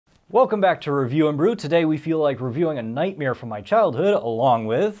Welcome back to Review and Brew. Today we feel like reviewing a nightmare from my childhood along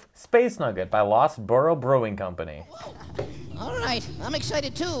with Space Nugget by Lost Borough Brewing Company. All right, I'm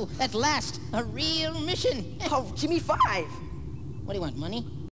excited too. At last, a real mission. Oh, give me 5. What do you want, money?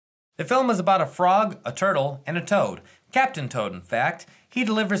 The film is about a frog, a turtle, and a toad. Captain Toad, in fact. He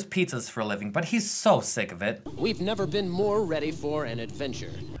delivers pizzas for a living, but he's so sick of it. We've never been more ready for an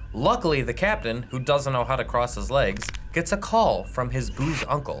adventure. Luckily, the captain, who doesn't know how to cross his legs, gets a call from his booze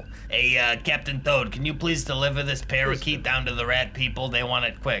uncle. Hey, Captain Toad, can you please deliver this parakeet down to the rat people? They want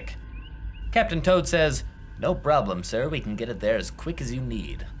it quick. Captain Toad says, No problem, sir. We can get it there as quick as you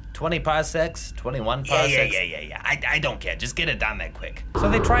need. 20 parsecs, 21 parsecs. Yeah. I don't care. Just get it down there quick. So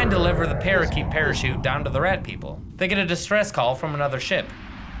they try and deliver the parakeet parachute down to the rat people. They get a distress call from another ship.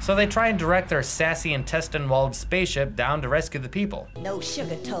 So they try and direct their sassy intestine-walled spaceship down to rescue the people. No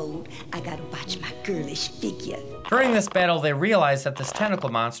sugar, Toad. I gotta watch my girlish figure. During this battle, they realize that this tentacle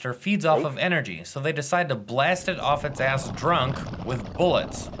monster feeds off of energy, so they decide to blast it off its ass drunk with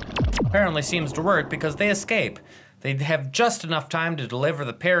bullets. Apparently seems to work because they escape. They have just enough time to deliver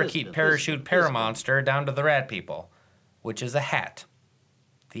the parakeet parachute paramonster down to the rat people, which is a hat.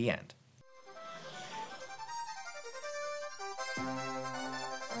 The end.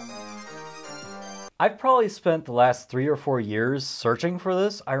 I've probably spent the last 3 or 4 years searching for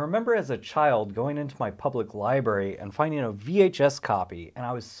this. I remember as a child going into my public library and finding a VHS copy, and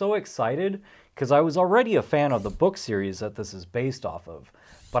I was so excited because I was already a fan of the book series that this is based off of.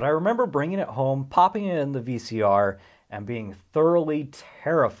 But I remember bringing it home, popping it in the VCR, and being thoroughly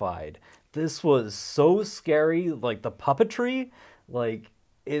terrified. This was so scary, like the puppetry, like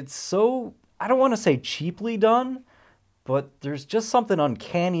it's so, I don't want to say cheaply done, but there's just something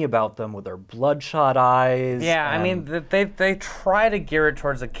uncanny about them with their bloodshot eyes. Yeah, I mean, they try to gear it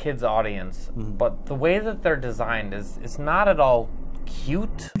towards a kid's audience, but the way that they're designed is not at all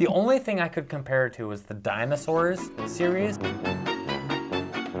cute. The only thing I could compare it to is the Dinosaurs series.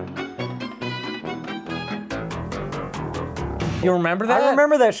 You remember that? I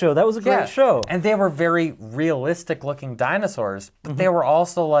remember that show. That was a great show. And they were very realistic looking dinosaurs, but they were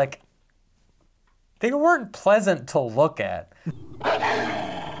also like, they weren't pleasant to look at.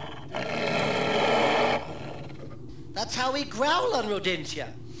 That's how we growl on Rodentia.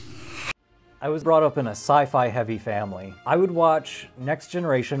 I was brought up in a sci-fi heavy family. I would watch Next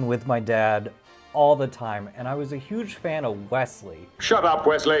Generation with my dad all the time, and I was a huge fan of Wesley. Shut up,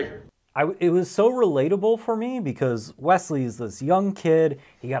 Wesley. It was so relatable for me because Wesley is this young kid,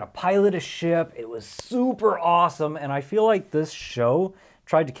 he got to pilot a ship, it was super awesome, and I feel like this show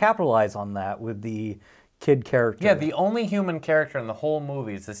tried to capitalize on that with the kid character. Yeah, the only human character in the whole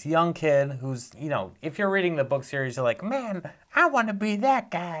movie is this young kid who's, you know, if you're reading the book series, you're like, man, I want to be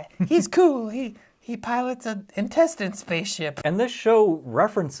that guy. He's cool, he pilots an intestine spaceship. And this show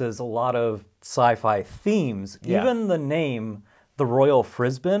references a lot of sci-fi themes, even the name, the Royal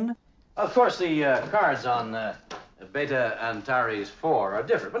Frisbin. Of course, the cards on Beta Antares 4 are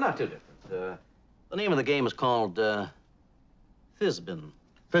different, but not too different. The name of the game is called Fizbin.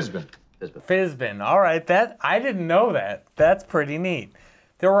 Fizbin, all right, I didn't know that. That's pretty neat.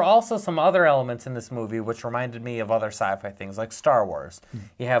 There were also some other elements in this movie which reminded me of other sci-fi things, like Star Wars.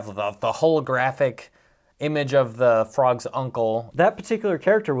 You have the holographic image of the frog's uncle. That particular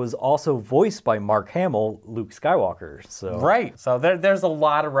character was also voiced by Mark Hamill, Luke Skywalker. So right. So there's a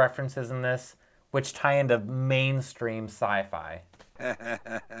lot of references in this which tie into mainstream sci-fi.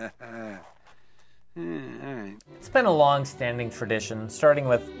 It's been a long-standing tradition, starting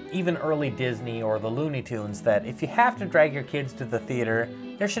with even early Disney or the Looney Tunes, that if you have to drag your kids to the theater,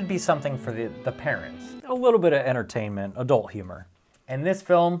 there should be something for the parents. A little bit of entertainment, adult humor. And this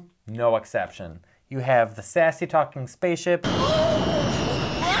film, no exception. You have the sassy talking spaceship.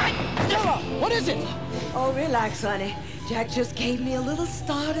 What is it? Oh, relax, honey. Jack just gave me a little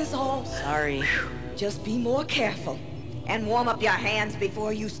start is all. Sorry. Just be more careful. And warm up your hands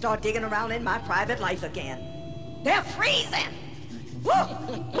before you start digging around in my private life again. They're freezing!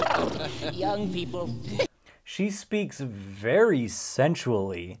 Young people. She speaks very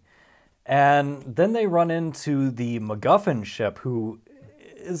sensually. And then they run into the MacGuffin ship, who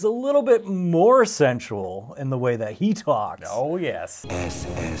is a little bit more sensual in the way that he talks. Oh, yes.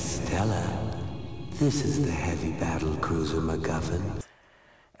 SS Stella. This is the heavy battle cruiser MacGuffin.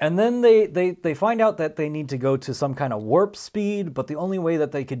 And then they find out that they need to go to some kind of warp speed, but the only way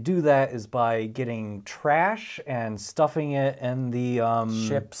that they could do that is by getting trash and stuffing it in the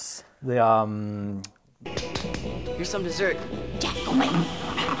ships. Here's some dessert. Jack, go away.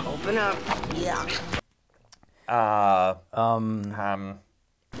 Open up. Yeah.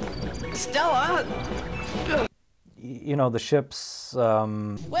 Stella. you know, the ship's,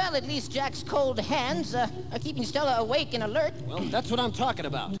 Well, at least Jack's cold hands are keeping Stella awake and alert. Well, that's what I'm talking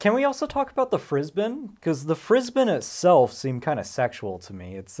about. Can we also talk about the Frisbin? Because the Frisbin itself seemed kind of sexual to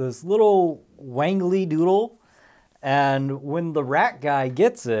me. It's this little wangly doodle, and when the rat guy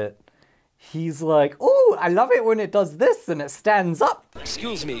gets it, he's like, "Ooh, I love it when it does this and it stands up."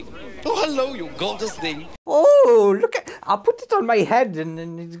 Excuse me. Oh, hello, you gorgeous thing. Oh, look at, I'll put it on my head and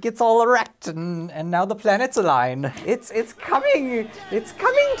it gets all erect and now the planets align. It's coming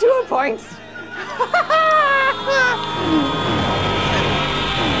to a point.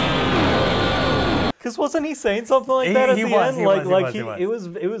 Because wasn't he saying something like that at the end? It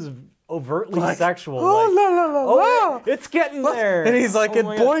was overtly sexual. Oh, like, la la la la. oh, it's getting there. And he's like, it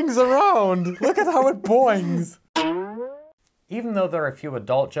boings around. Look at how it boings. Even though there are a few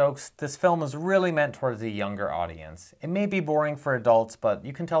adult jokes, this film is really meant towards a younger audience. It may be boring for adults, but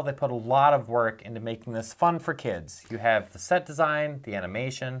you can tell they put a lot of work into making this fun for kids. You have the set design, the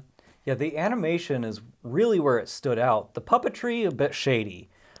animation. Yeah, the animation is really where it stood out. The puppetry, a bit shady.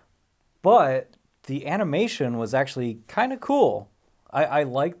 But the animation was actually kind of cool. I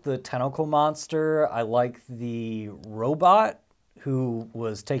liked the tentacle monster. I liked the robot who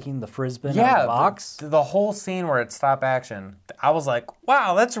was taking the Frisbin out of the box. The whole scene where it's stop action, I was like,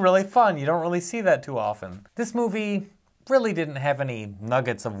 wow, that's really fun. You don't really see that too often. This movie really didn't have any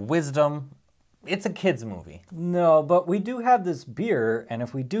nuggets of wisdom. It's a kid's movie. No, but we do have this beer, and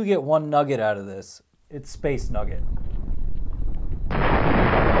if we do get one nugget out of this, it's Space Nugget.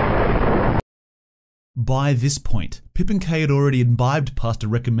 By this point, Pip and Kay had already imbibed past a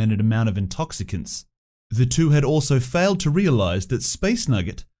recommended amount of intoxicants. The two had also failed to realise that Space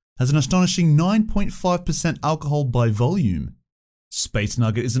Nugget has an astonishing 9.5% alcohol by volume. Space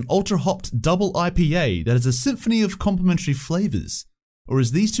Nugget is an ultra-hopped double IPA that has a symphony of complementary flavours, or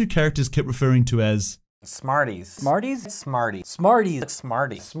as these two characters kept referring to as Smarties. Smarties? Smarties. Smarties.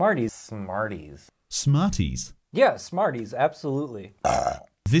 Smarties. Smarties. Smarties. Smarties. Yeah, Smarties, absolutely.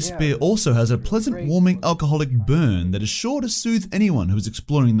 This beer also has a pleasant, warming alcoholic burn that is sure to soothe anyone who is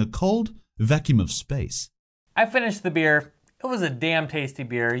exploring the cold vacuum of space. I finished the beer. It was a damn tasty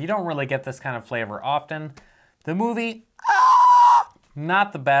beer. You don't really get this kind of flavor often. The movie,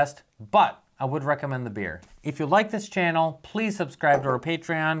 not the best, but I would recommend the beer. If you like this channel, please subscribe to our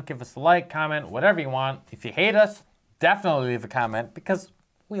Patreon, give us a like, comment, whatever you want. If you hate us, definitely leave a comment because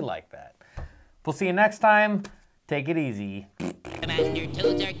we like that. We'll see you next time. Take it easy. Commander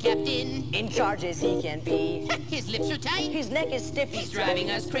Toad's our captain. In charge as he can be. His lips are tight. His neck is stiff. He's driving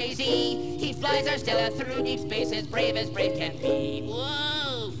us crazy. He flies our Stella through deep space as brave can be.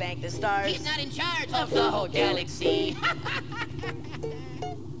 Whoa! Thank the stars. He's not in charge of the whole galaxy.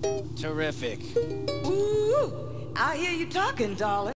 Terrific. Ooh, I hear you talking, darling.